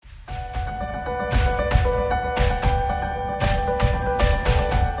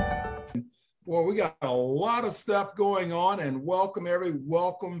Well, we got a lot of stuff going on, and welcome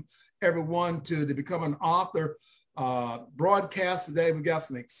everyone to the Become an Author broadcast today. We got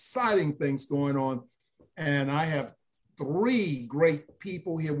some exciting things going on, and I have three great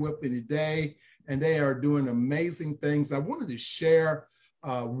people here with me today, and they are doing amazing things. I wanted to share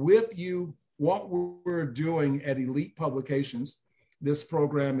with you what we're doing at Elite Publications. This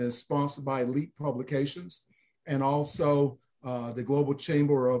program is sponsored by Elite Publications and also the Global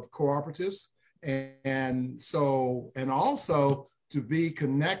Chamber of Cooperatives. And also to Be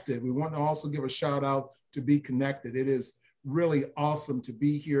Connected. We want to also give a shout out to Be Connected. It is really awesome to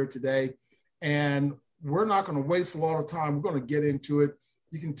be here today. And we're not going to waste a lot of time. We're going to get into it.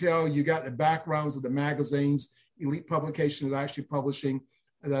 You can tell you got the backgrounds of the magazines. Elite Publication is actually publishing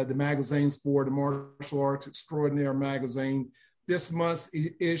the magazines for the Martial Arts Extraordinaire magazine. This month's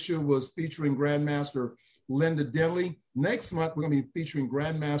issue was featuring Grandmaster Linda Denley. Next month, we're going to be featuring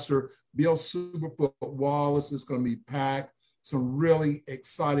Grandmaster Bill Superfoot Wallace. It's going to be packed. Some really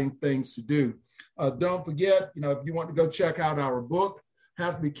exciting things to do. Don't forget, if you want to go check out our book,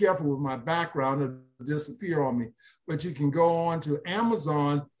 have to be careful with my background. It'll disappear on me. But you can go on to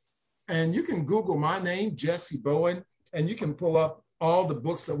Amazon and you can Google my name, Jesse Bowen, and you can pull up all the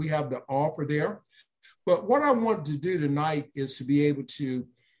books that we have to offer there. But what I want to do tonight is to be able to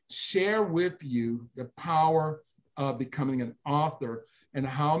share with you the power of becoming an author and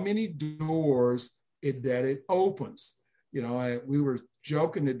how many doors that it opens. We were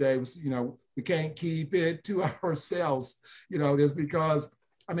joking today, we can't keep it to ourselves, just because,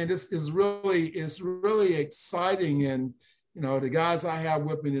 this is really exciting. And, the guys I have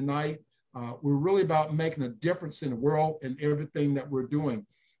with me tonight, we're really about making a difference in the world and everything that we're doing.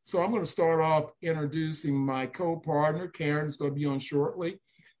 So I'm going to start off introducing my co-partner. Karen is going to be on shortly.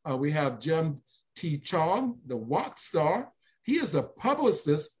 We have Jim T. Chong, the rock star. He is the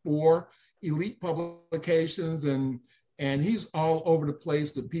publicist for Elite Publications, and he's all over the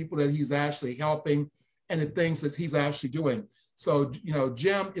place, the people that he's actually helping and the things that he's actually doing. So,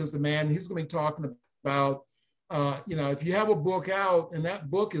 Jim is the man. He's going to be talking about, if you have a book out and that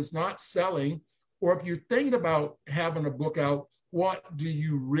book is not selling, or if you're thinking about having a book out, what do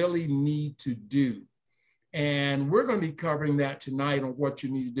you really need to do? And we're going to be covering that tonight on what you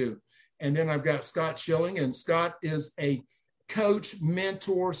need to do. And then I've got Scott Schilling, and Scott is a coach,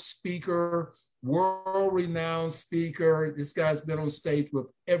 mentor, speaker, world-renowned speaker. This guy's been on stage with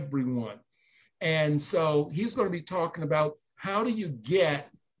everyone. And so he's going to be talking about how do you get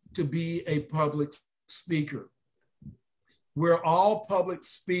to be a public speaker. We're all public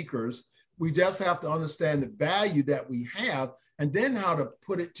speakers. We just have to understand the value that we have and then how to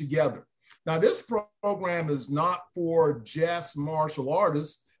put it together. Now, this program is not for just martial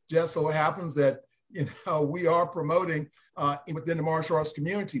artists. Just so happens that, we are promoting within the martial arts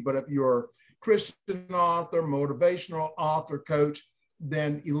community. But if you're a Christian author, motivational author, coach,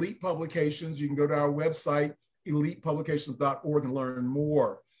 then Elite Publications, you can go to our website, elitepublications.org, and learn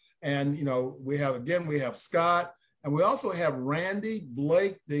more. And, we have Scott, and we also have Randy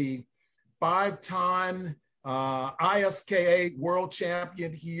Blake, the 5-time ISKA world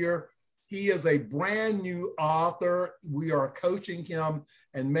champion here. He is a brand new author. We are coaching him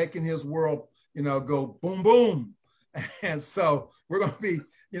and making his world, go boom, boom. And so we're going to be,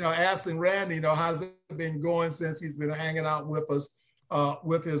 asking Randy, how's it been going since he's been hanging out with us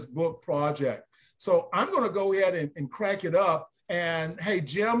with his book project. So I'm going to go ahead and crack it up. And hey,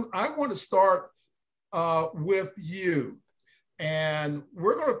 Jim, I want to start with you. And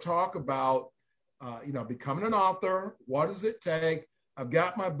we're going to talk about, becoming an author. What does it take? I've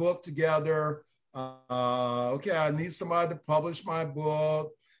got my book together. Okay, I need somebody to publish my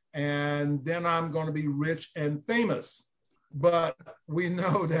book, and then I'm going to be rich and famous. But we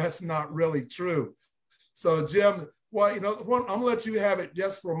know that's not really true. So, Jim, I'm going to let you have it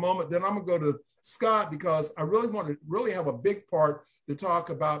just for a moment. Then I'm going to go to Scott because I really want to have a big part to talk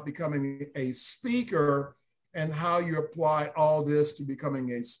about becoming a speaker and how you apply all this to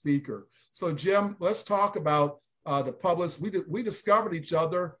becoming a speaker. So, Jim, let's talk about the publicist. We discovered each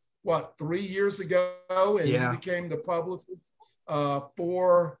other, 3 years ago, and you became the publicist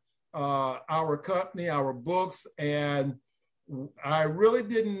for our company, our books. And I really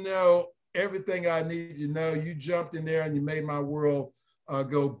didn't know everything I needed to know. You jumped in there and you made my world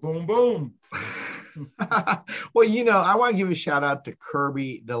go boom, boom. Well, I want to give a shout out to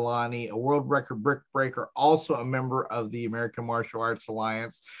Kirby Delani, a world record brick breaker, also a member of the American Martial Arts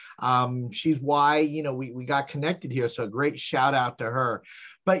Alliance. She's why, we got connected here. So a great shout out to her.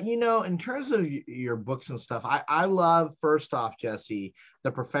 But, in terms of your books and stuff, I love, first off, Jesse,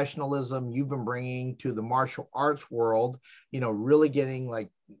 the professionalism you've been bringing to the martial arts world, really getting like,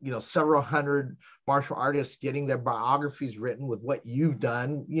 several hundred martial artists getting their biographies written with what you've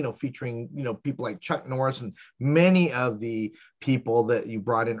done, featuring, people like Chuck Norris and many of the people that you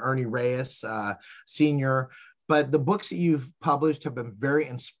brought in, Ernie Reyes, Sr. But the books that you've published have been very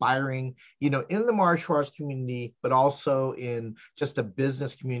inspiring, in the martial arts community, but also in just a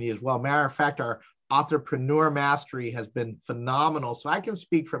business community as well. Matter of fact, our entrepreneur mastery has been phenomenal. So I can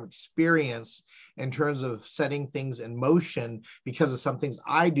speak from experience in terms of setting things in motion because of some things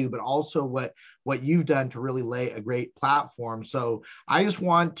I do, but also what you've done to really lay a great platform. So I just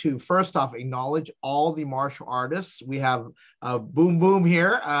want to first off acknowledge all the martial artists. We have Boom Boom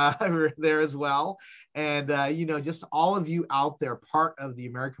here there as well. And, just all of you out there, part of the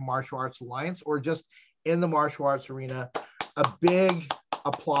American Martial Arts Alliance or just in the martial arts arena, a big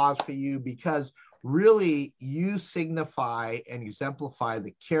applause for you, because really you signify and exemplify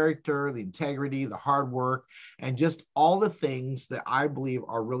the character, the integrity, the hard work, and just all the things that I believe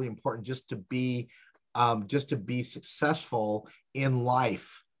are really important just to be successful in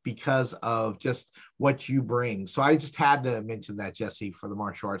life because of just what you bring. So I just had to mention that, Jesse, for the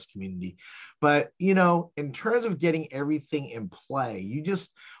martial arts community. But, in terms of getting everything in play, you just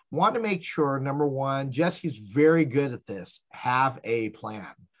want to make sure, number one, Jesse's very good at this, have a plan.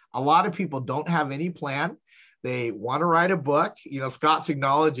 A lot of people don't have any plan. They want to write a book. Scott's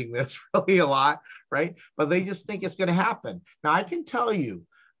acknowledging this really a lot, right? But they just think it's going to happen. Now, I can tell you,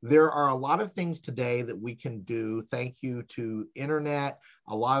 there are a lot of things today that we can do, thank you to internet,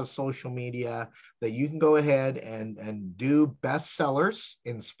 a lot of social media, that you can go ahead and do bestsellers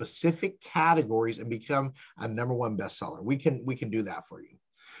in specific categories and become a number one bestseller. We can do that for you.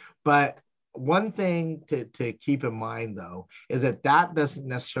 But one thing to keep in mind, though, is that doesn't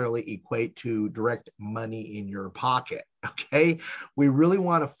necessarily equate to direct money in your pocket. Okay. We really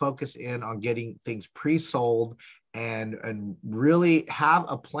want to focus in on getting things pre-sold and really have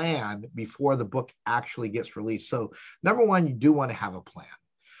a plan before the book actually gets released. So number one, you do want to have a plan.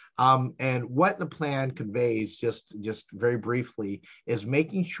 And what the plan conveys, just very briefly, is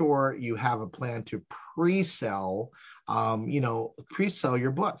making sure you have a plan to pre-sell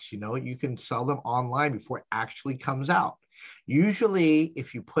your books. You can sell them online before it actually comes out. Usually,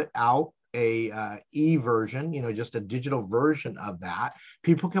 if you put out a e-version, just a digital version of that,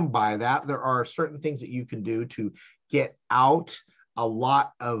 people can buy that. There are certain things that you can do to get out a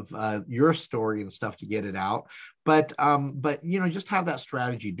lot of your story and stuff to get it out. But just have that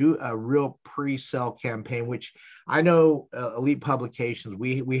strategy. Do a real pre-sale campaign, which I know Elite Publications,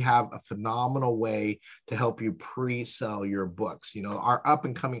 we have a phenomenal way to help you pre-sell your books. Our up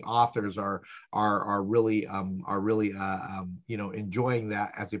and coming authors are really enjoying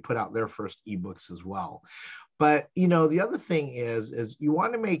that as they put out their first ebooks as well. But the other thing is you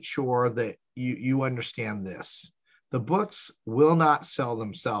want to make sure that you understand this. The books will not sell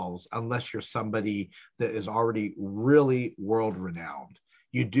themselves unless you're somebody that is already really world renowned.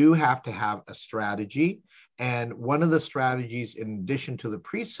 You do have to have a strategy. And one of the strategies, in addition to the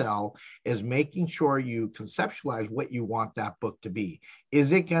pre-sale, is making sure you conceptualize what you want that book to be.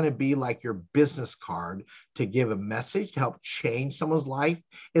 Is it going to be like your business card to give a message to help change someone's life?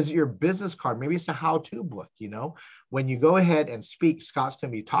 Is it your business card? Maybe it's a how-to book, When you go ahead and speak, Scott's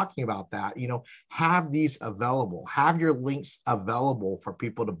going to be talking about that, have these available, have your links available for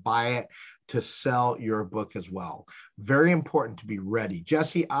people to buy it, to sell your book as well. Very important to be ready.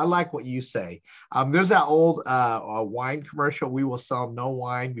 Jesse, I like what you say. There's that old wine commercial, we will sell no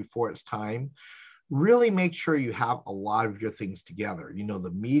wine before it's time. Really make sure you have a lot of your things together.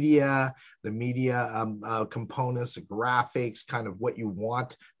 The media components, the graphics, kind of what you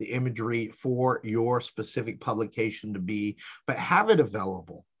want the imagery for your specific publication to be, but have it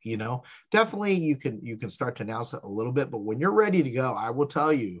available. Definitely you can start to announce it a little bit, but when you're ready to go, I will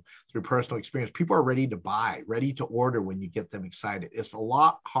tell you through personal experience, people are ready to buy, ready to order when you get them excited. It's a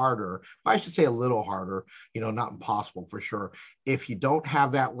lot harder, I should say a little harder, not impossible for sure. If you don't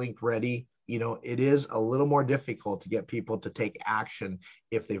have that link ready, it is a little more difficult to get people to take action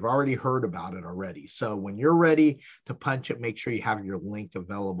if they've already heard about it already. So when you're ready to punch it, make sure you have your link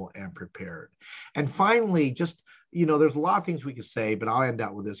available and prepared. And finally, just there's a lot of things we could say, but I'll end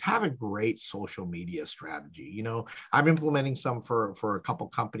out with this. Have a great social media strategy. I'm implementing some for a couple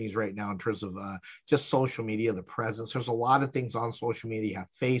companies right now in terms of just social media, the presence. There's a lot of things on social media. You have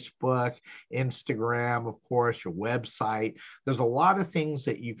Facebook, Instagram, of course, your website. There's a lot of things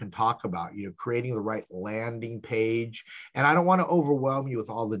that you can talk about, creating the right landing page. And I don't want to overwhelm you with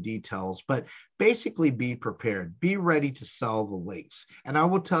all the details, but basically be prepared, be ready to sell the links. And I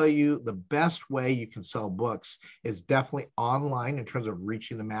will tell you the best way you can sell books is definitely online in terms of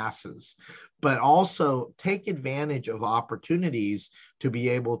reaching the masses, but also take advantage of opportunities to be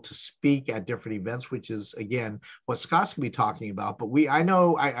able to speak at different events, which is, again, what Scott's going to be talking about. But I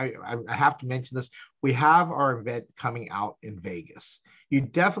have to mention this. We have our event coming out in Vegas. You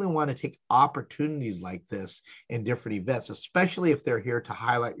definitely want to take opportunities like this in different events, especially if they're here to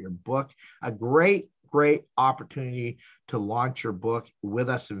highlight your book. A great opportunity to launch your book with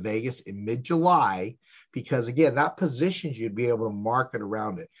us in Vegas in mid-July, because again, that positions you to be able to market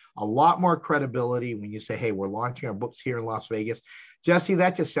around it. A lot more credibility when you say, hey, we're launching our books here in Las Vegas. Jesse,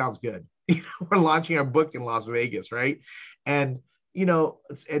 that just sounds good. We're launching our book in Las Vegas, right? And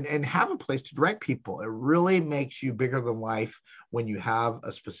and have a place to direct people. It really makes you bigger than life when you have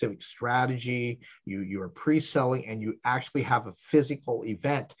a specific strategy, you are pre-selling, and you actually have a physical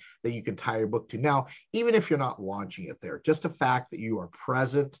event that you can tie your book to. Now, even if you're not launching it there, just the fact that you are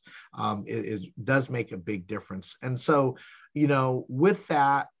present does make a big difference. And so, with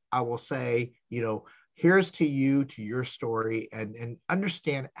that, I will say, here's to you, to your story, and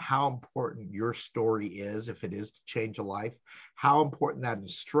understand how important your story is if it is to change a life, how important that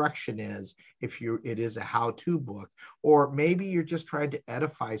instruction is if it is a how-to book, or maybe you're just trying to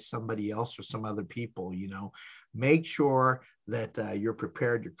edify somebody else or some other people. Make sure that you're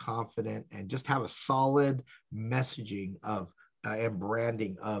prepared, you're confident, and just have a solid messaging of and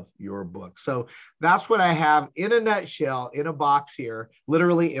branding of your book. So that's what I have in a nutshell, in a box here,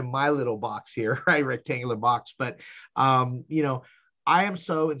 literally in my little box here, right? Rectangular box. But, I am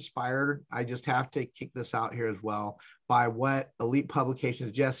so inspired. I just have to kick this out here as well by what Elite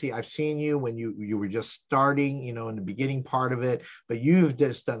Publications, Jesse, I've seen you when you were just starting, in the beginning part of it, but you've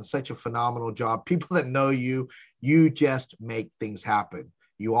just done such a phenomenal job. People that know you just make things happen.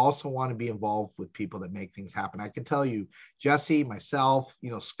 You also want to be involved with people that make things happen. I can tell you, Jesse, myself,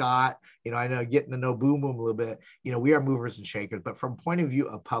 Scott, I know getting to know Boom Boom a little bit, we are movers and shakers, but from point of view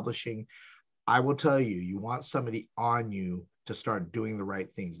of publishing, I will tell you, you want somebody on you to start doing the right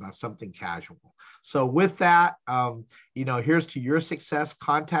things, not something casual. So with that, here's to your success.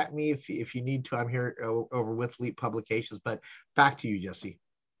 Contact me if you need to. I'm here over with Elite Publications, but back to you, Jesse.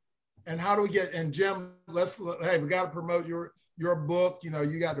 And how do we get, and Jim, hey, we got to promote your book.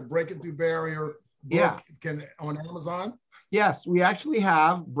 You got the Breaking Through Barrier book on Amazon. Yes, we actually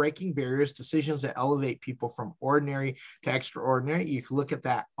have Breaking Barriers, Decisions that Elevate People from Ordinary to Extraordinary. You can look at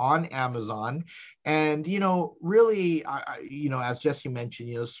that on Amazon. And, really, as Jesse mentioned,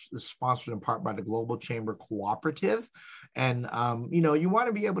 it's sponsored in part by the Global Chamber Cooperative. And, you want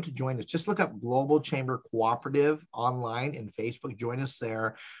to be able to join us. Just look up Global Chamber Cooperative online and Facebook. Join us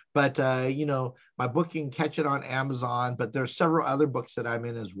there. But, my book, you can catch it on Amazon, but there's several other books that I'm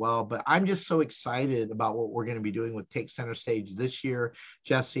in as well. But I'm just so excited about what we're going to be doing with Take Center Stage this year,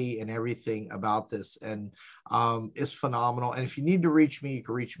 Jesse, and everything about this. And it's phenomenal. And if you need to reach me, you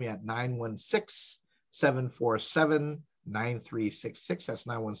can reach me at 916-747-9366. That's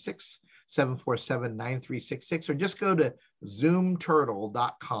 916-747-9366. Or just go to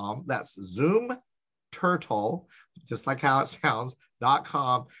zoomturtle.com. That's zoomturtle, just like how it sounds,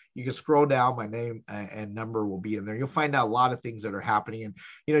 .com. You can scroll down, my name and number will be in there. You'll find out a lot of things that are happening.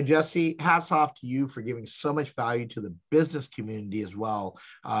 And, Jesse, hats off to you for giving so much value to the business community as well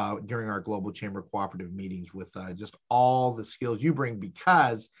during our Global Chamber Cooperative meetings with just all the skills you bring,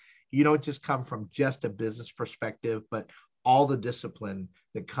 because you don't just come from just a business perspective, but all the discipline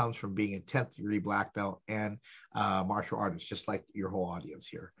that comes from being a 10th degree black belt and martial artist, just like your whole audience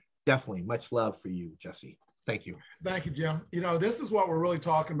here. Definitely much love for you, Jesse. Thank you. Thank you, Jim. This is what we're really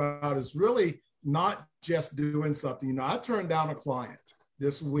talking about, is really not just doing something. I turned down a client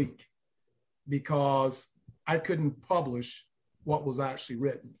this week because I couldn't publish what was actually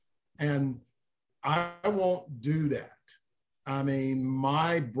written. And I won't do that. I mean,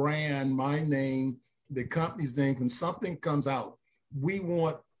 my brand, my name, the company's name, when something comes out, we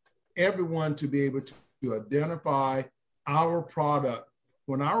want everyone to be able to identify our product.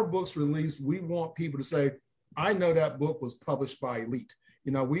 When our book's released, we want people to say, I know that book was published by Elite.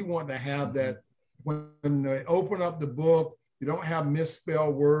 We want to have that when they open up the book, you don't have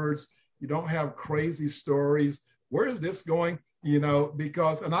misspelled words, you don't have crazy stories. Where is this going?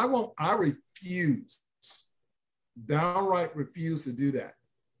 Because, and I refuse, downright refuse to do that,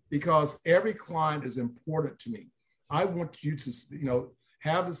 because every client is important to me. I want you to,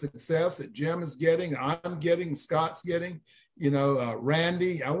 have the success that Jim is getting, I'm getting, Scott's getting,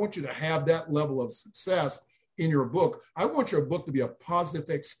 Randy. I want you to have that level of success in your book. I want your book to be a positive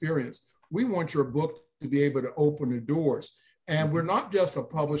experience. We want your book to be able to open the doors. And we're not just a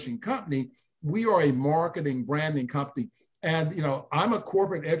publishing company. we are a marketing branding company. And, I'm a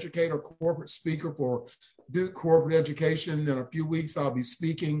corporate educator, corporate speaker for Duke Corporate Education. In a few weeks, I'll be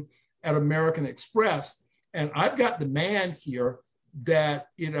speaking at American Express. And I've got the man here that,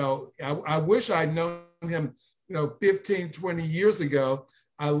 I wish I'd known him, 15, 20 years ago.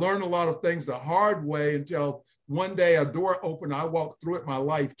 I learned a lot of things the hard way until one day a door opened. I walked through it, my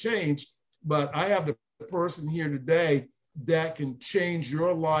life changed. But I have the person here today that can change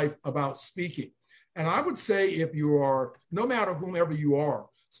your life about speaking. And I would say if you are, no matter whomever you are,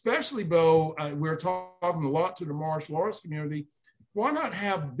 especially though we're talking a lot to the martial arts community, why not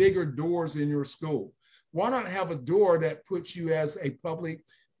have bigger doors in your school? Why not have a door that puts you as a public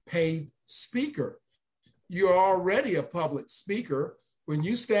paid speaker? You're already a public speaker. When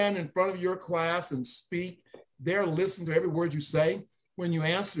you stand in front of your class and speak, they're listening to every word you say. When you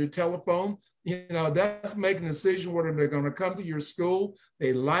answer the telephone, that's making a decision whether they're going to come to your school,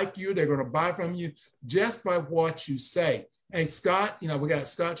 they like you, they're going to buy from you just by what you say. Hey, Scott, we got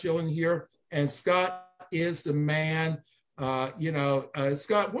Scott Chilling here, and Scott is the man.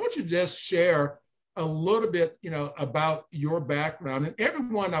 Scott, why don't you just share a little bit, about your background? And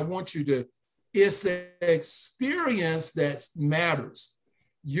everyone, I want you to, it's an experience that matters.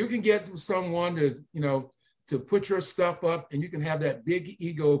 You can get to someone to put your stuff up, and you can have that big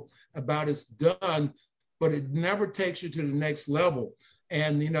ego about it's done, but it never takes you to the next level.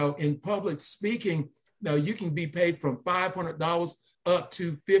 And, in public speaking, now you can be paid from $500 up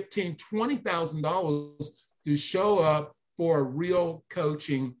to $15,000, $20,000 to show up for a real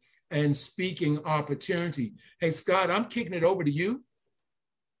coaching and speaking opportunity. Hey, Scott, I'm kicking it over to you.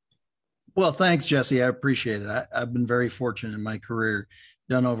 Well, thanks, Jesse. I appreciate it. I've been very fortunate in my career,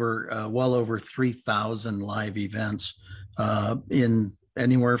 done well over 3,000 live events in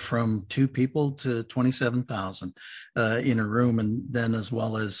anywhere from 2 people to 27,000 in a room, and then as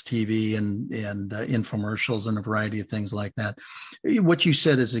well as TV and infomercials and a variety of things like that. What you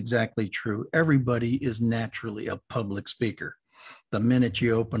said is exactly true. Everybody is naturally a public speaker. The minute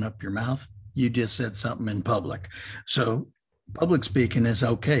you open up your mouth, you just said something in public. So public speaking is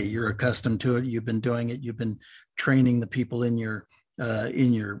okay. You're accustomed to it. You've been doing it. You've been training the people in your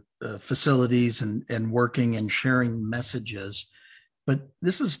facilities and working and sharing messages. But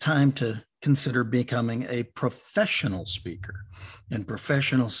this is time to consider becoming a professional speaker. And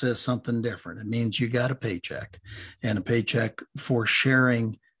professional says something different. It means you got a paycheck, and a paycheck for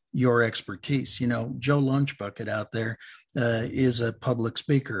sharing your expertise. Joe Lunchbucket out there is a public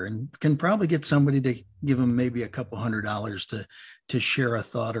speaker and can probably get somebody to give him maybe a couple $100 to share a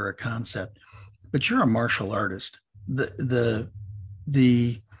thought or a concept. But you're a martial artist. The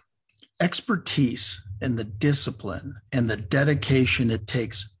expertise and the discipline and the dedication it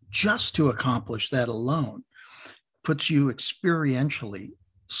takes just to accomplish that alone puts you experientially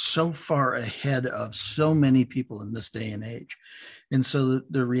so far ahead of so many people in this day and age. And so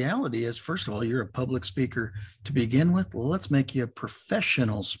the reality is, first of all, you're a public speaker to begin with. Well, let's make you a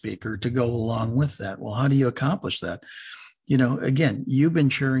professional speaker to go along with that. Well, how do you accomplish that? Again, you've been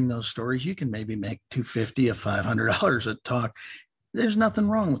sharing those stories. You can maybe make $250 or $500 a talk. There's nothing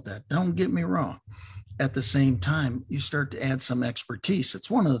wrong with that. Don't get me wrong. At the same time, you start to add some expertise. It's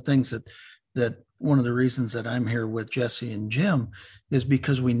one of the things that one of the reasons that I'm here with Jesse and Jim is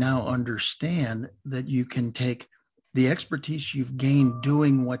because we now understand that you can take the expertise you've gained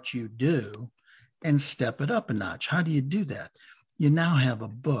doing what you do and step it up a notch. How do you do that? You now have a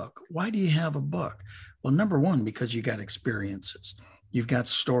book. Why do you have a book? Well, number one, because you got experiences. You've got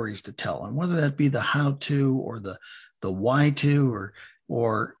stories to tell, and whether that be the how-to or the why-to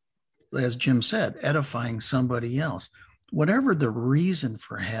or as Jim said, edifying somebody else. Whatever the reason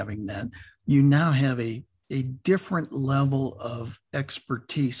for having that, you now have a different level of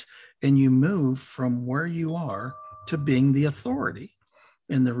expertise, and you move from where you are to being the authority.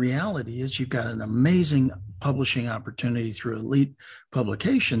 And the reality is you've got an amazing publishing opportunity through Elite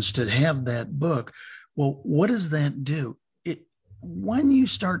Publications to have that book. Well, what does that do? When you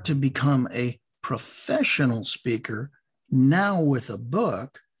start to become a professional speaker, now with a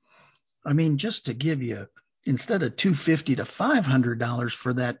book, just to give you, instead of $250 to $500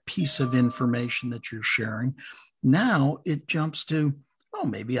 for that piece of information that you're sharing, now it jumps to,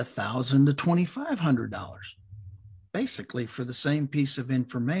 maybe $1,000 to $2,500. Basically for the same piece of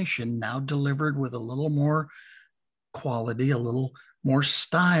information, now delivered with a little more quality, a little more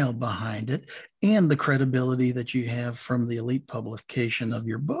style behind it, and the credibility that you have from the Elite publication of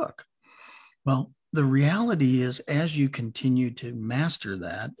your book. Well, the reality is, as you continue to master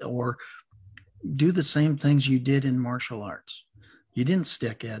that or do the same things you did in martial arts, you didn't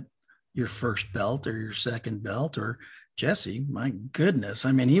stick at your first belt or your second belt or Jesse, my goodness.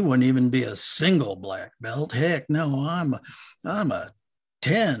 I mean, he wouldn't even be a single black belt. Heck no, I'm a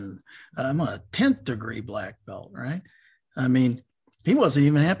 10. I'm a 10th degree black belt, right? I mean, he wasn't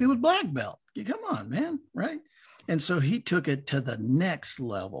even happy with black belt. Come on, man, right? And so he took it to the next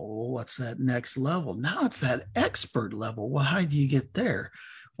level. Well, what's that next level? Now it's that expert level. Well, how do you get there?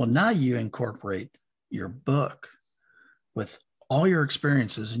 Well, now you incorporate your book with all your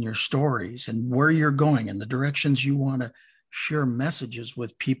experiences and your stories and where you're going and the directions you want to share messages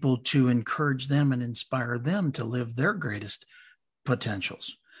with people to encourage them and inspire them to live their greatest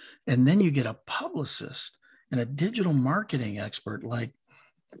potentials. And then you get a publicist and a digital marketing expert like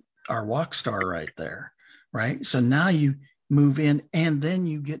our walk star right there, right? So now you move in and then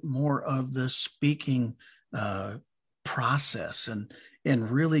you get more of the speaking process and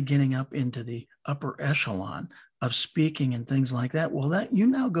really getting up into the upper echelon of speaking and things like that. Well, that you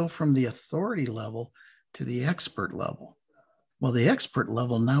now go from the authority level to the expert level. Well, the expert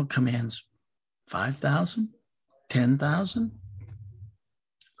level now commands 5,000, 10,000,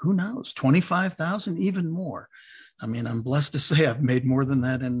 who knows, 25,000, even more. I mean, I'm blessed to say I've made more than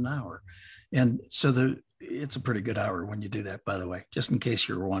that in an hour. And so it's a pretty good hour when you do that, by the way, just in case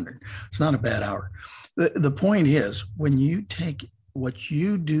you were wondering. It's not a bad hour. The point is, when you take what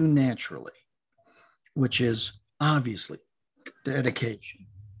you do naturally, which is obviously dedication,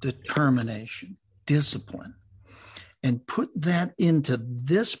 determination, discipline, and put that into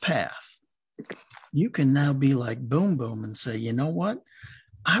this path, you can now be like Boom Boom and say, you know what?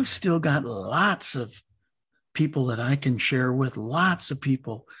 I've still got lots of people that I can share with, lots of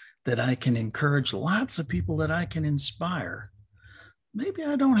people that I can encourage, lots of people that I can inspire. Maybe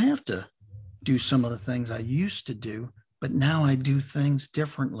I don't have to do some of the things I used to do, but now I do things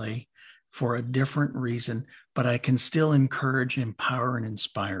differently for a different reason, but I can still encourage, empower, and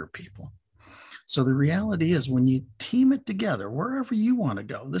inspire people. So the reality is when you team it together, wherever you want to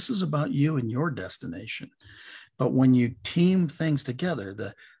go, this is about you and your destination. But when you team things together,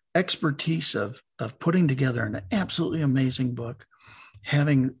 the expertise of putting together an absolutely amazing book,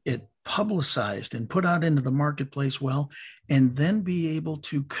 having it publicized and put out into the marketplace well, and then be able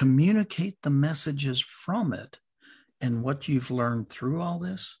to communicate the messages from it and what you've learned through all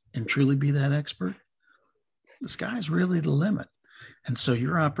this and truly be that expert, the sky's really the limit. And so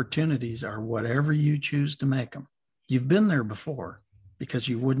your opportunities are whatever you choose to make them. You've been there before because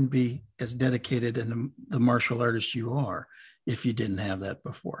you wouldn't be as dedicated in the martial artist you are if you didn't have that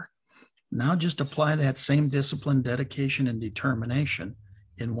before. Now just apply that same discipline, dedication, and determination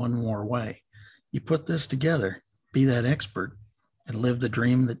in one more way. You put this together, be that expert, and live the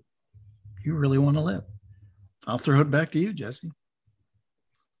dream that you really want to live. I'll throw it back to you, Jesse.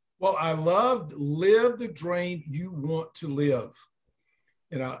 Well, I love live the dream you want to live.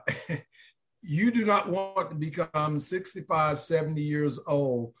 You know, you do not want to become 65, 70 years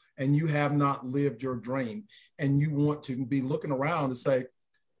old and you have not lived your dream. And you want to be looking around and say,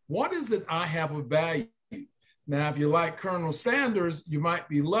 what is it I have of value? Now, if you're like Colonel Sanders, you might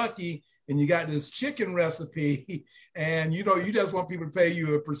be lucky and you got this chicken recipe and, you know, you just want people to pay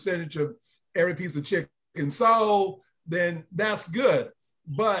you a percentage of every piece of chicken sold, then that's good.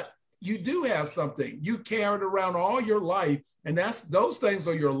 But you do have something. You carried around all your life, and those things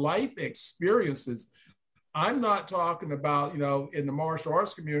are your life experiences. I'm not talking about, you know, in the martial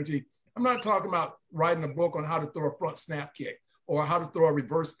arts community, I'm not talking about writing a book on how to throw a front snap kick or how to throw a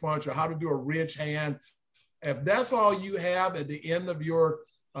reverse punch or how to do a ridge hand. If that's all you have at the end of your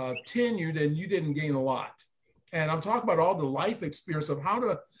tenure, then you didn't gain a lot. And I'm talking about all the life experience of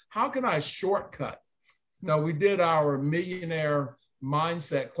how can I shortcut? Now, we did our millionaire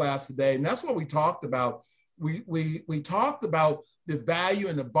mindset class today, and that's what we talked about. We talked about the value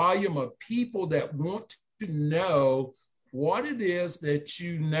and the volume of people that want to know what it is that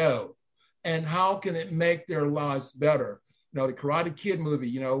you know and how can it make their lives better. You know, the Karate Kid movie,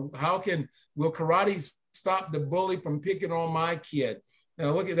 you know, will karate stop the bully from picking on my kid?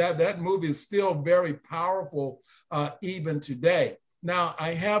 Now, look at that. That movie is still very powerful even today. Now,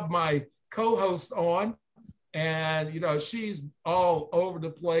 I have my co-host on, and, you know, she's all over the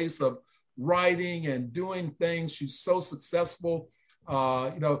place of writing and doing things. She's so successful,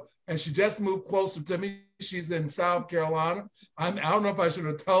 you know, and she just moved closer to me. She's in South Carolina. I don't know if I should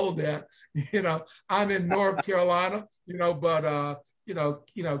have told that, you know, I'm in North Carolina, you know, but, you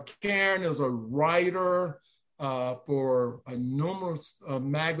know, Karen is a writer for numerous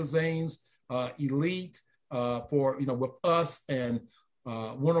magazines, Elite, for, you know, with us and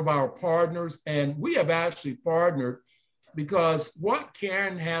one of our partners. And we have actually partnered because what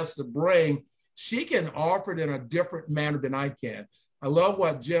Karen has to bring, she can offer it in a different manner than I can. I love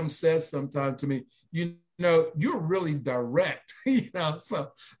what Jim says sometimes to me. You you're really direct,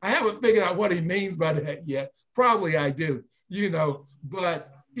 so I haven't figured out what he means by that yet. Probably I do, but,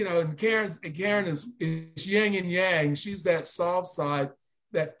 and Karen is yin and yang. She's that soft side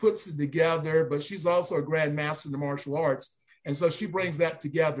that puts it together, but she's also a grandmaster in the martial arts. And so she brings that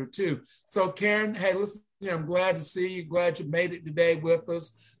together too. So Karen, hey, listen, I'm glad to see you. Glad you made it today with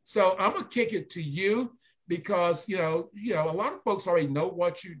us. So I'm going to kick it to you because, a lot of folks already know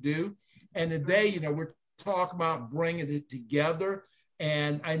what you do. And today, we're talking about bringing it together.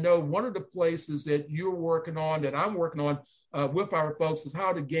 And I know one of the places that you're working on, that I'm working on with our folks, is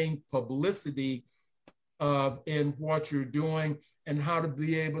how to gain publicity in what you're doing and how to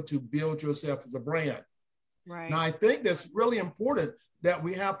be able to build yourself as a brand. Right. Now, I think that's really important that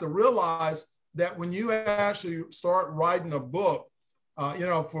we have to realize that when you actually start writing a book,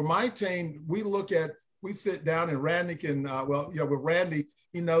 for my team, we sit down and Randy can, with Randy,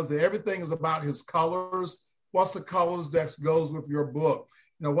 he knows that everything is about his colors. What's the colors that goes with your book?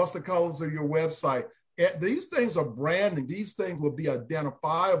 What's the colors of your website? These things are branding. These things will be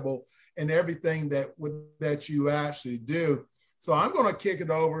identifiable in everything that you actually do. So I'm going to kick it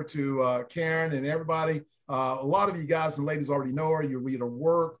over to Karen and everybody. A lot of you guys and ladies already know her. You read her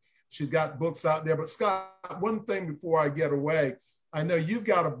work. She's got books out there. But Scott, one thing before I get away, I know you've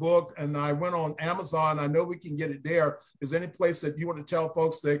got a book, and I went on Amazon. I know we can get it there. Is there any place that you want to tell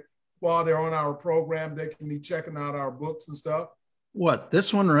folks that while they're on our program, they can be checking out our books and stuff? What,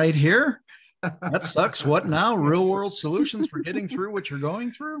 this one right here? That sucks. What now? Real world solutions for getting through what you're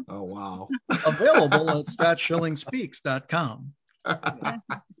going through? Oh, wow. Available at scottschillingspeaks.com. I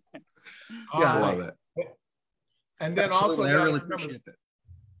love it. And then Absolutely. also, I really guys, appreciate it.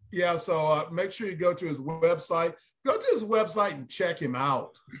 Yeah, so make sure you go to his website. Go to his website and check him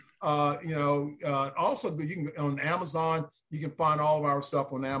out. Also, you can on Amazon. You can find all of our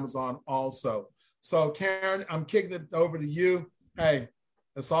stuff on Amazon also. So, Karen, I'm kicking it over to you. Hey,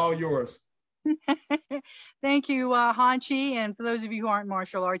 it's all yours. Thank you, Hanshi. And for those of you who aren't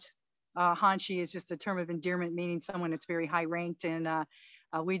martial arts, Hanshi is just a term of endearment, meaning someone that's very high ranked. And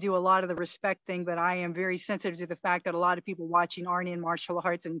we do a lot of the respect thing, but I am very sensitive to the fact that a lot of people watching aren't in martial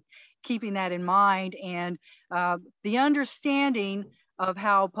arts, and keeping that in mind. And the understanding of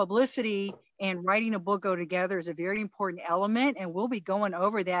how publicity and writing a book go together is a very important element. And we'll be going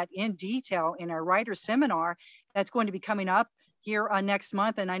over that in detail in our writer seminar that's going to be coming up here next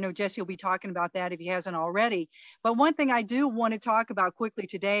month. And I know Jesse will be talking about that if he hasn't already. But one thing I do want to talk about quickly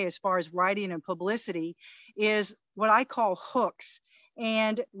today, as far as writing and publicity, is what I call hooks.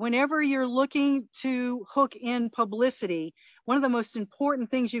 And whenever you're looking to hook in publicity, one of the most important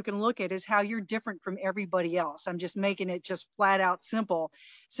things you can look at is how you're different from everybody else. I'm just making it just flat out simple.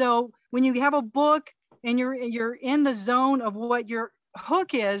 So when you have a book and you're in the zone of what your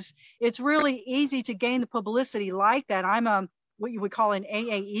hook is, it's really easy to gain the publicity like that. I'm what you would call an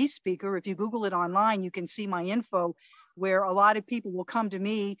AAE speaker. If you Google it online, you can see my info, where a lot of people will come to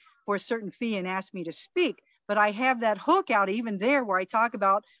me for a certain fee and ask me to speak. But I have that hook out even there where I talk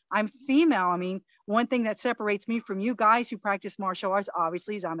about I'm female. I mean, one thing that separates me from you guys who practice martial arts,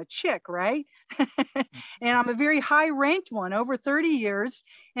 obviously, is I'm a chick, right? And I'm a very high ranked one, over 30 years.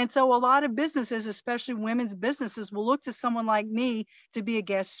 And so a lot of businesses, especially women's businesses, will look to someone like me to be a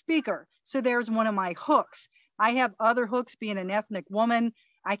guest speaker. So there's one of my hooks. I have other hooks. Being an ethnic woman,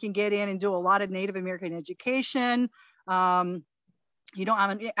 I can get in and do a lot of Native American education. I'm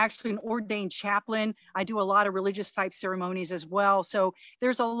actually an ordained chaplain. I do a lot of religious type ceremonies as well. So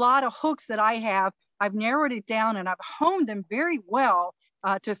there's a lot of hooks that I have. I've narrowed it down and I've honed them very well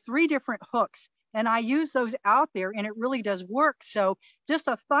to 3 different hooks. And I use those out there, and it really does work. So just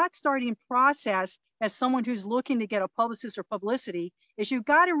a thought starting process as someone who's looking to get a publicist or publicity is you've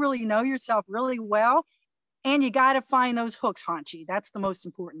got to really know yourself really well, and you got to find those hooks, Hanshi. That's the most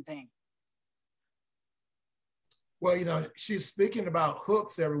important thing. Well, she's speaking about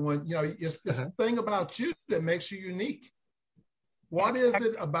hooks, everyone. It's this thing about you that makes you unique. What is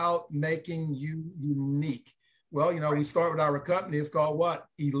it about making you unique? Well, we start with our company. It's called what?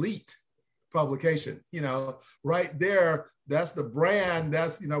 Elite Publication. Right there, that's the brand.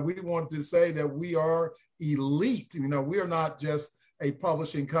 That's, we want to say that we are elite. We are not just a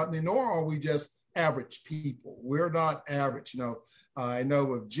publishing company, nor are we just average people. We're not average. I know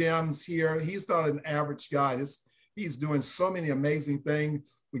with Jim's here, he's not an average guy. He's doing so many amazing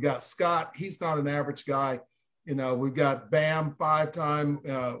things. We got Scott. He's not an average guy. We've got Bam, 5-time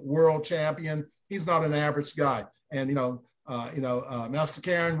world champion. He's not an average guy. And, Master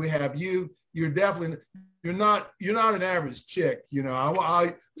Karen, we have you. You're not an average chick.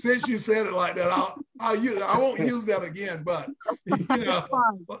 I since you said it like that, I won't use that again, but,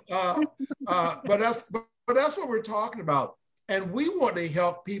 but that's what we're talking about. And we want to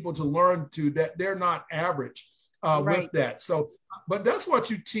help people to learn that they're not average Right. with that. So, but that's what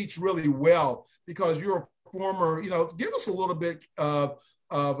you teach really well, because you're a former, give us a little bit of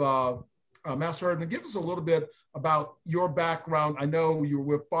Master Herdman, give us a little bit about your background. I know you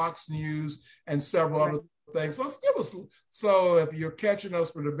were with Fox News and several other things. Let's give us, so if you're catching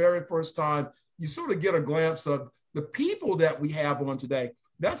us for the very first time, you sort of get a glimpse of the people that we have on today.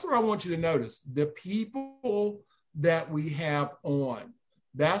 That's what I want you to notice. The people that we have on.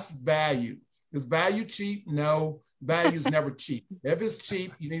 That's value. Is value cheap? No, value is never cheap. If it's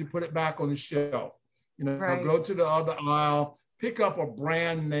cheap, you need to put it back on the shelf. Go to the other aisle, pick up a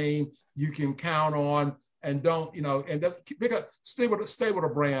brand name you can count on, and don't, and stay with a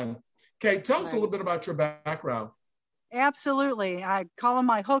brand. Okay, tell us a little bit about your background. Absolutely. I call them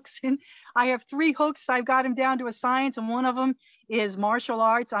my hooks. And I have 3 hooks. I've got them down to a science. And one of them is martial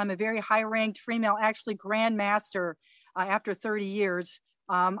arts. I'm a very high ranked female, actually grandmaster after 30 years.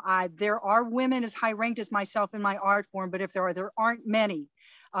 There are women as high ranked as myself in my art form, but if there aren't many.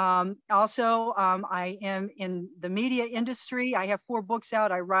 Also, I am in the media industry. I have 4 books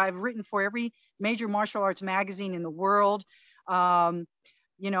out. I've written for every major martial arts magazine in the world. And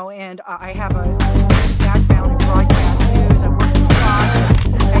I have a background in broadcast news. I've worked with Fox,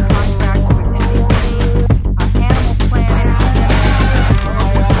 had contracts with NBC, Animal Planet, all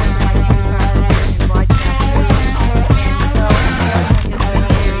of which ones of my manufacturers in broadcast news.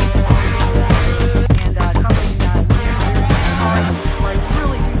 And so I'm something where I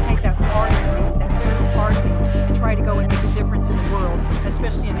really do take that part of me, that third part of me, and try to go and make a difference in the world,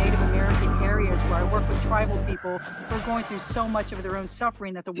 especially in Native American areas where I work with tribal people who are going through so much of their own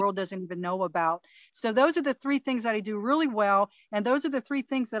suffering that the world doesn't even know about. So those are the 3 things that I do really well. And those are the 3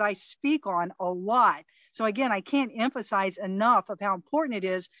 things that I speak on a lot. So again, I can't emphasize enough of how important it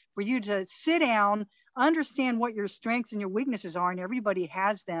is for you to sit down, understand what your strengths and your weaknesses are, and everybody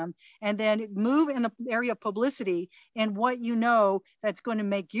has them, and then move in the area of publicity and what that's going to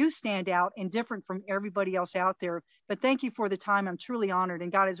make you stand out and different from everybody else out there. But thank you for the time. I'm truly honored,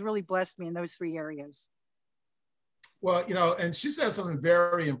 and God has really blessed me in those 3 areas. Well, and she said something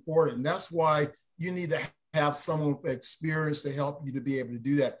very important. That's why you need to have someone with experience to help you to be able to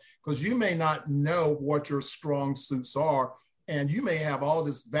do that, because you may not know what your strong suits are, and you may have all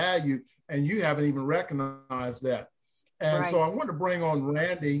this value and you haven't even recognized that. And so I want to bring on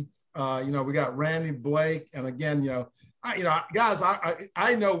Randy. We got Randy Blake, and again, guys,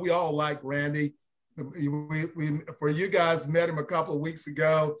 I know we all like Randy. We for you guys met him a couple of weeks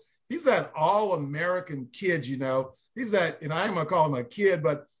ago. He's that all-American kid, He's that, and I'm gonna call him a kid,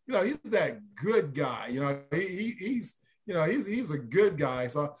 but he's that good guy. He's a good guy.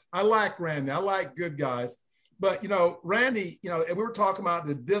 So I like Randy. I like good guys. But Randy, and we were talking about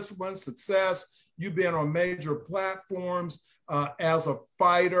the discipline, success. You've been on major platforms as a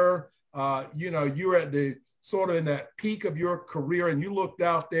fighter. You're at the sort of in that peak of your career, and you looked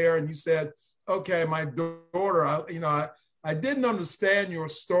out there and you said, "Okay, my daughter, I didn't understand your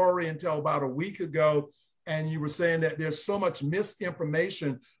story until about a week ago." And you were saying that there's so much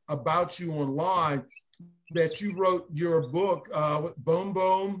misinformation about you online that you wrote your book, Boom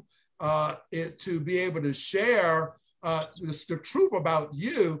Boom, to be able to share the truth about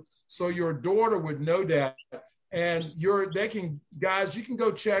you, so your daughter would know that. And guys, you can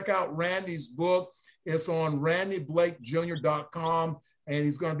go check out Randy's book. It's on randyblakejr.com, and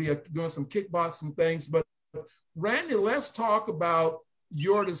he's going to be doing some kickboxing things. But Randy, let's talk about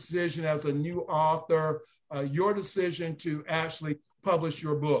your decision as a new author, your decision to actually publish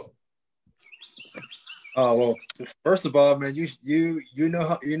your book. Oh, well, first of all, man, you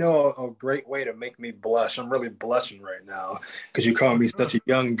know a great way to make me blush. I'm really blushing right now because you call me such a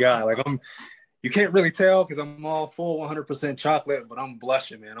young guy. Like you can't really tell because I'm all full 100% chocolate, but I'm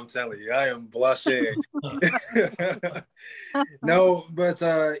blushing, man. I'm telling you, I am blushing. No, but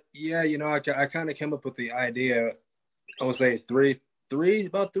I kind of came up with the idea, I would say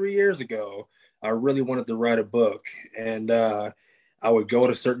about 3 years ago. I really wanted to write a book, and I would go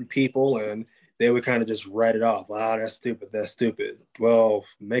to certain people and they would kind of just write it off. Wow, that's stupid. That's stupid. Well,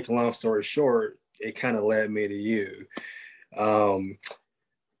 make a long story short, it kind of led me to you.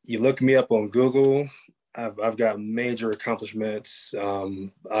 You look me up on Google. I've got major accomplishments.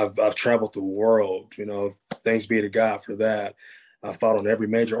 I've traveled the world. Thanks be to God for that. I fought on every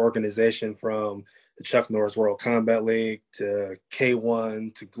major organization, from the Chuck Norris World Combat League to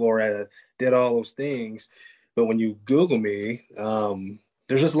K1 to Glory. I did all those things. But when you Google me,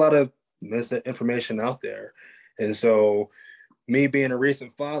 there's just a lot of misinformation out there. And so me being a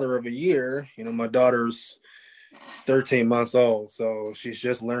recent father of a year, my daughter's 13 months old. So she's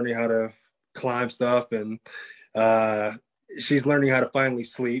just learning how to climb stuff, and she's learning how to finally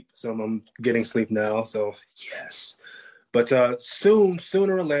sleep. So I'm getting sleep now. So yes, but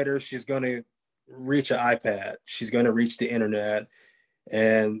sooner or later, she's going to reach an iPad. She's going to reach the internet.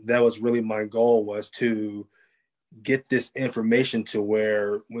 And that was really my goal, was to get this information to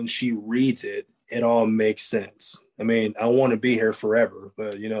where when she reads it, it all makes sense. I mean, I want to be here forever,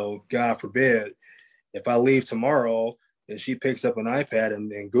 but God forbid, if I leave tomorrow and she picks up an iPad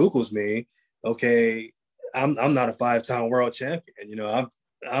and Googles me, okay, I'm not a 5-time world champion.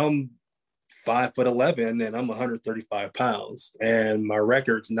 I'm 5'11" and I'm 135 pounds, and my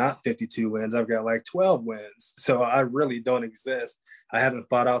record's not 52 wins. I've got like 12 wins. So I really don't exist. I haven't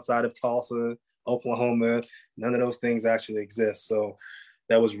fought outside of Tulsa, Oklahoma. None of those things actually exist. So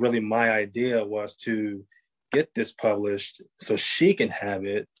that was really my idea, was to get this published so she can have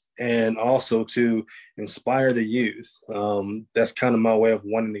it, and also to inspire the youth. That's kind of my way of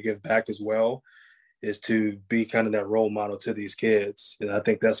wanting to give back as well, is to be kind of that role model to these kids. And I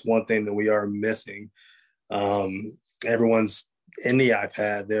think that's one thing that we are missing. Everyone's in the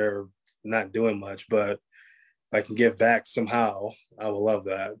iPad, they're not doing much, but if I can give back somehow, I will love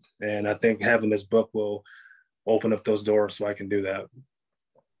that. And I think having this book will open up those doors so I can do that.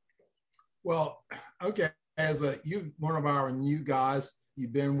 Well, okay. As you, one of our new guys,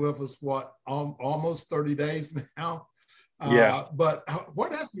 you've been with us, almost 30 days now. Yeah. But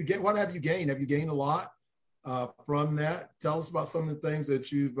what have you gained? Have you gained a lot from that? Tell us about some of the things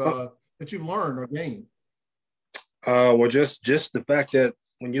that you've learned or gained. Well, just the fact that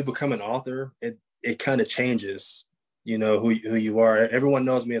when you become an author, it kind of changes, who you are. Everyone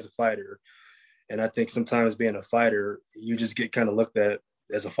knows me as a fighter, and I think sometimes being a fighter, you just get kind of looked at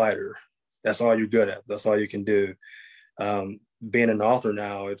as a fighter. That's all you're good at. That's all you can do. Being an author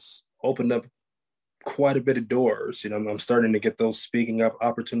now, it's opened up quite a bit of doors. I'm starting to get those speaking up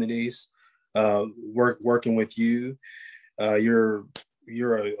opportunities. Working with you, you're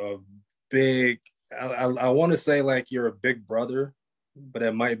a big. I want to say like you're a big brother, but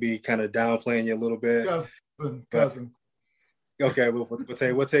it might be kind of downplaying you a little bit. Cousin. Okay,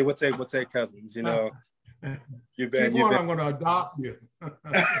 we'll take cousins. You've been. I'm going to adopt you.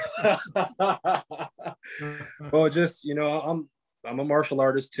 Well, just I'm a martial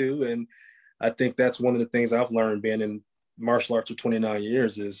artist too, and I think that's one of the things I've learned being in martial arts for 29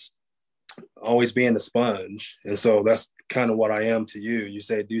 years is always being a sponge. And so that's kind of what I am to you. You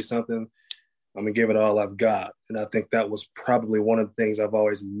say do something, I'm gonna give it all I've got. And I think that was probably one of the things I've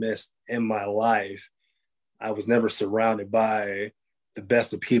always missed in my life. I was never surrounded by the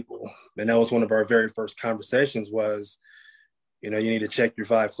best of people. And that was one of our very first conversations was, you need to check your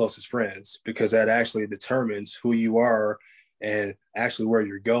 5 closest friends, because that actually determines who you are and actually where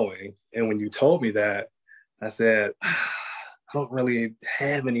you're going. And when you told me that, I said, I don't really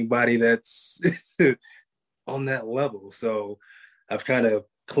have anybody that's on that level. So I've kind of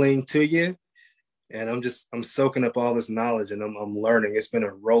clinged to you, and I'm soaking up all this knowledge, and I'm learning. It's been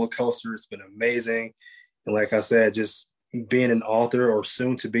a roller coaster. It's been amazing. And like I said, just being an author or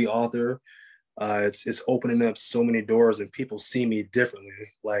soon to be author, it's opening up so many doors, and people see me differently.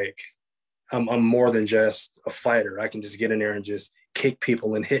 Like I'm more than just a fighter. I can just get in there and just kick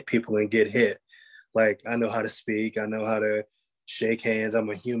people and hit people and get hit. Like I know how to speak. I know how to shake hands. I'm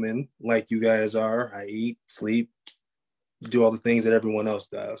a human like you guys are. I eat, sleep, do all the things that everyone else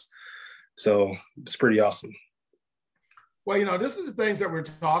does. So it's pretty awesome. Well, this is the things that we're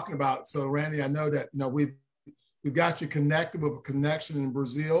talking about. So Randy, I know that, we've got you connected with a connection in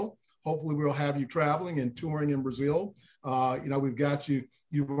Brazil. Hopefully we'll have you traveling and touring in Brazil. We've got you.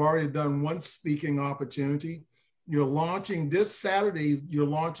 You've already done one speaking opportunity. You're launching this Saturday, you're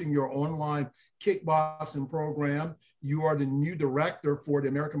launching your online kickboxing program. You are the new director for the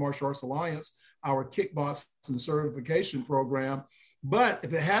American Martial Arts Alliance, our kickboxing certification program. But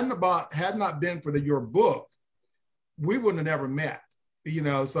if it had not been for your book, we wouldn't have never met,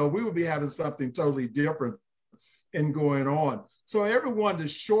 so we would be having something totally different and going on. So everyone, the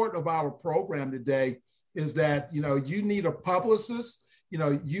short of our program today is that, you need a publicist.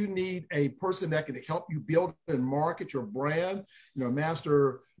 You need a person that can help you build and market your brand.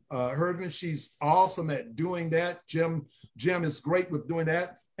 Master Herdman, she's awesome at doing that. Jim is great with doing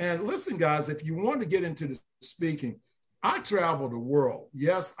that. And listen, guys, if you want to get into the speaking, I travel the world.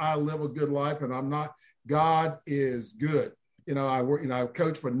 Yes, I live a good life, and I'm not. God is good. I work. I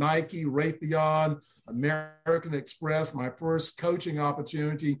coach for Nike, Raytheon, American Express. My first coaching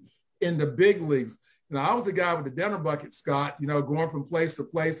opportunity in the big leagues. I was the guy with the dinner bucket, Scott, going from place to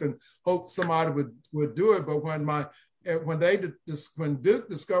place and hope somebody would do it. But when Duke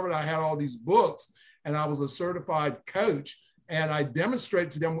discovered I had all these books and I was a certified coach and I demonstrated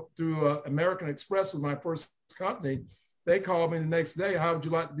to them through American Express was my first company. They called me the next day. How would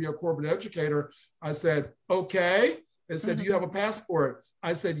you like to be a corporate educator? I said, okay. They said, do you have a passport?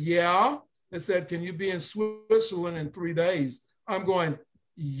 I said, yeah. They said, can you be in Switzerland in 3 days? I'm going,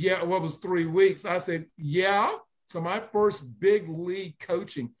 yeah, what was 3 weeks? I said, yeah. So my first big league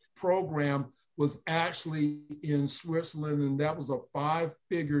coaching program was actually in Switzerland, and that was a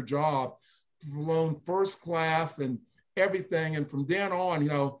 5-figure job, flown first class and everything. And from then on,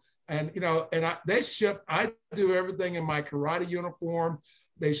 they ship, I do everything in my karate uniform.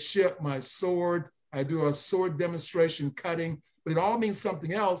 They ship my sword. I do a sword demonstration cutting, but it all means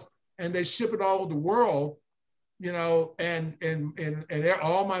something else. And they ship it all over the world, and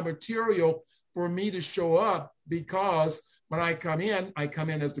all my material for me to show up, because when I come in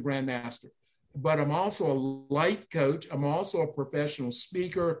as the Grandmaster. But I'm also a life coach. I'm also a professional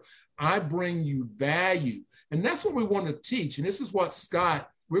speaker. I bring you value. And that's what we want to teach. And this is what Scott,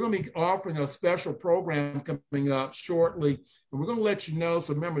 we're going to be offering a special program coming up shortly. And we're going to let you know.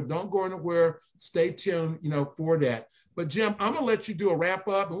 So remember, don't go anywhere. Stay tuned, for that. But Jim, I'm going to let you do a wrap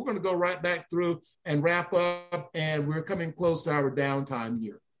up, and we're going to go right back through and wrap up. And we're coming close to our downtime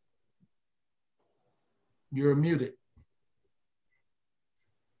here. You're muted.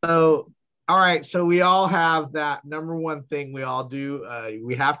 So, all right. So we all have that number one thing we all do.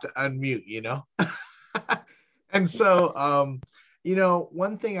 We have to unmute, And so,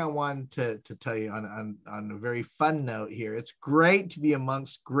 one thing I wanted to tell you on a very fun note here, it's great to be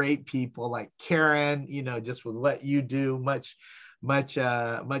amongst great people like Karen, just with what you do, much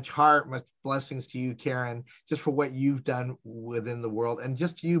heart, much blessings to you, Karen, just for what you've done within the world. And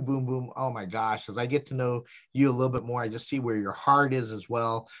just you, Boom Boom, oh my gosh, as I get to know you a little bit more, I just see where your heart is as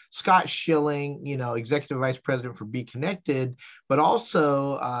well. Scott Schilling, Executive Vice President for Be Connected, but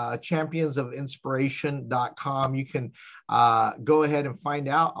also championsofinspiration.com. You can go ahead and find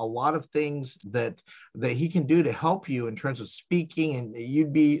out a lot of things that he can do to help you in terms of speaking, and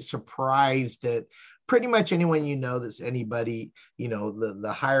you'd be surprised at pretty much anyone that's anybody,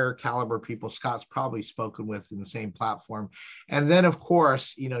 the higher caliber people Scott's probably spoken with in the same platform. And then, of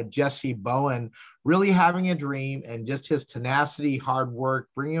course, Jesse Bowen, really having a dream, and just his tenacity, hard work,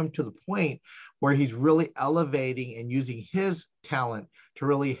 bringing him to the point where he's really elevating and using his talent to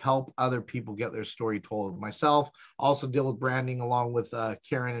really help other people get their story told. Myself also deal with branding along with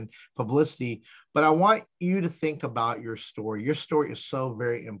Karen and publicity, but I want you to think about your story. Your story is so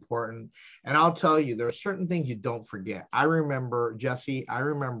very important. And I'll tell you, there are certain things you don't forget. I remember, Jesse,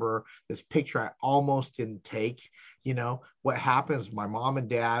 this picture I almost didn't take. What happens, my mom and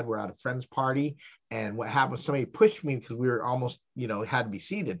dad were at a friend's party, and what happened, somebody pushed me because we were almost, had to be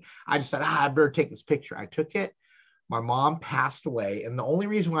seated. I just said, I better take this picture. I took it. My mom passed away. And the only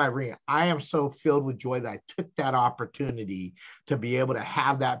reason why I am so filled with joy that I took that opportunity to be able to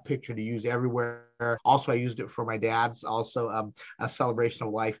have that picture to use everywhere. Also, I used it for my dad's, also a celebration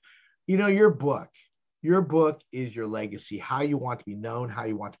of life. Your book is your legacy, how you want to be known, how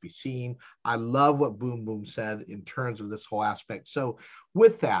you want to be seen. I love what Boom Boom said in terms of this whole aspect. So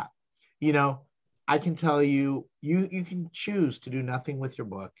with that, I can tell you, you can choose to do nothing with your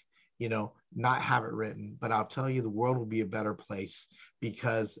book, not have it written, but I'll tell you, the world will be a better place,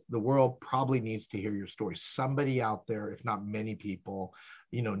 because the world probably needs to hear your story. Somebody out there, if not many people,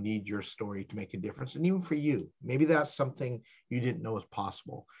 need your story to make a difference. And even for you, maybe that's something you didn't know was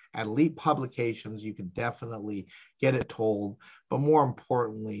possible. At Elite Publications, you can definitely get it told, but more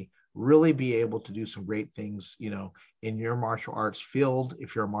importantly, really be able to do some great things, in your martial arts field,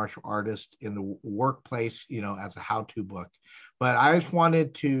 if you're a martial artist, in the workplace, as a how-to book. But I just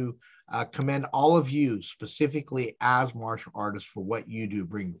wanted to commend all of you specifically as martial artists for what you do,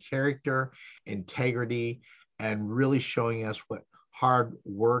 bring character, integrity, and really showing us what hard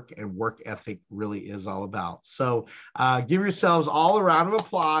work and work ethic really is all about. So give yourselves all a round of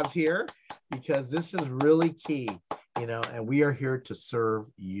applause here, because this is really key, and we are here to serve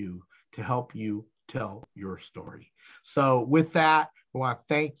you, to help you tell your story. So with that, we want to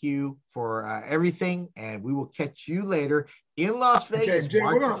thank you for everything, and we will catch you later in Las Vegas. Okay, Jim,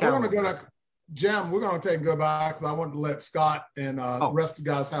 we're going to go to Jim. We're going to take goodbye, because I want to let Scott and the rest of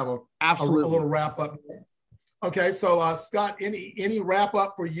the guys have a little wrap up. Okay, so Scott, any wrap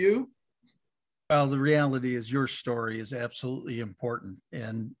up for you? Well, the reality is your story is absolutely important,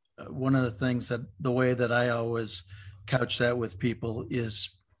 and one of the things that the way that I always couch that with people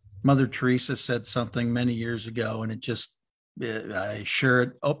is Mother Teresa said something many years ago, and I share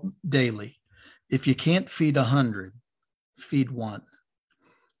it daily. If you can't feed 100, feed one.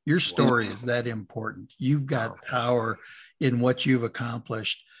 Your story is that important. You've got power in what you've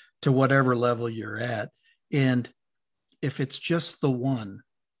accomplished to whatever level you're at. And if it's just the one,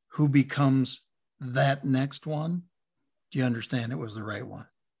 who becomes that next one, do you understand it was the right one?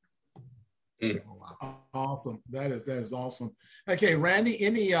 Awesome. That is awesome. Okay, Randy,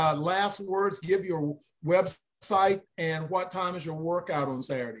 any last words? Give your website and what time is your workout on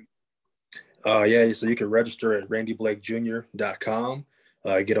Saturday? Yeah, so you can register at randyblakejr.com.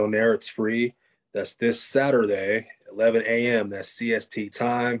 Get on there. It's free. That's this Saturday, 11 a.m. That's CST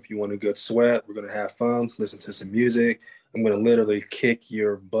time. If you want a good sweat, we're going to have fun, listen to some music. I'm going to literally kick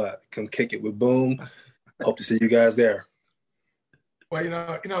your butt. Come kick it with Boom. Hope to see you guys there. Well, you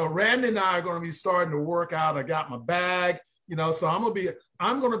know, Randy and I are going to be starting to work out. I got my bag, so I'm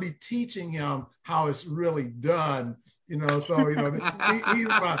going to be teaching him how it's really done. So I'm going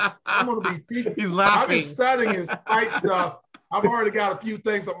to be teaching. He's laughing. I've been studying his fight stuff. I've already got a few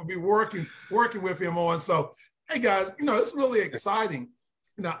things I'm going to be working with him on. So, hey guys, it's really exciting.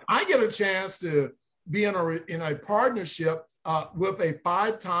 I get a chance to be in a partnership with a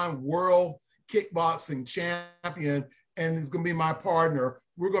 5-time world kickboxing champion, and he's going to be my partner.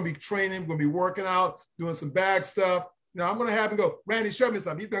 We're going to be training, we're going to be working out, doing some bag stuff. I'm going to have him go, Randy, show me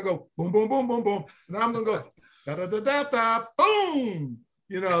something. He's going to go boom, boom, boom, boom, boom. And I'm going to go da da da da da boom.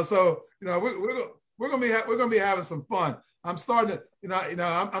 So we're going to be having some fun. I'm starting to,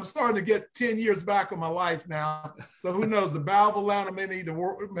 I'm starting to get 10 years back of my life now. So who knows? The Battle of Atlanta may need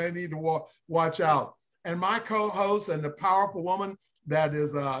to watch out. And my co-host and the powerful woman that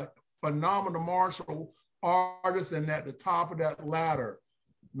is a phenomenal martial artist and at the top of that ladder,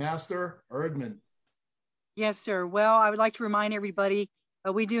 Master Erdman. Yes, sir. Well, I would like to remind everybody,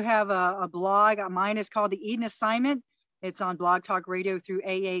 we do have a blog. Mine is called The Eden Assignment. It's on Blog Talk Radio through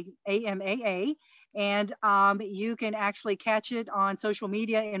AMAA. And you can actually catch it on social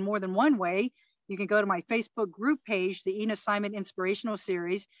media in more than one way. You can go to my Facebook group page, the Eden Assignment Inspirational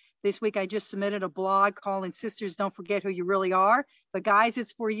Series. This week, I just submitted a blog calling Sisters Don't Forget Who You Really Are. But guys,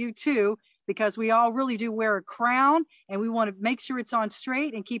 it's for you too, because we all really do wear a crown and we want to make sure it's on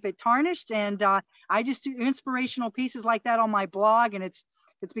straight and keep it tarnished. And I just do inspirational pieces like that on my blog, and it's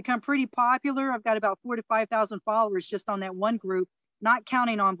become pretty popular. I've got about 4,000 to 5,000 followers just on that one group, not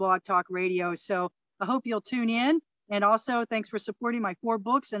counting on Blog Talk Radio. So I hope you'll tune in. And also, thanks for supporting my 4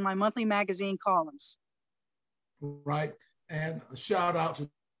 books and my monthly magazine columns. Right. And a shout out to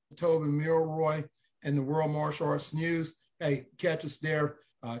Toby Milroy and the World Martial Arts News. Hey, catch us there.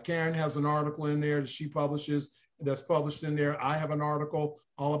 Karen has an article in there that she publishes, that's published in there. I have an article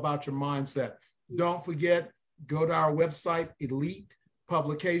all about your mindset. Don't forget, go to our website,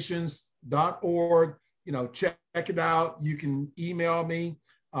 elitepublications.org. Check it out. You can email me,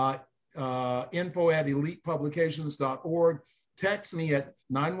 info@elitepublications.org. Text me at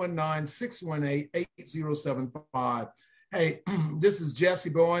 919-618-8075. Hey, this is Jesse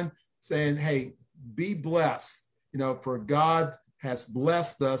Bowen saying, hey, be blessed. For God has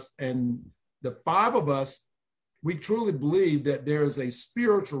blessed us, and the 5 of us, we truly believe that there is a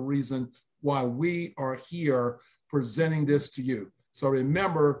spiritual reason why we are here presenting this to you. So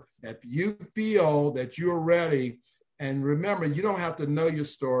remember, if you feel that you're ready, and remember, you don't have to know your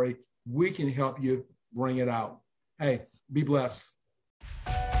story, we can help you bring it out. Hey, be blessed.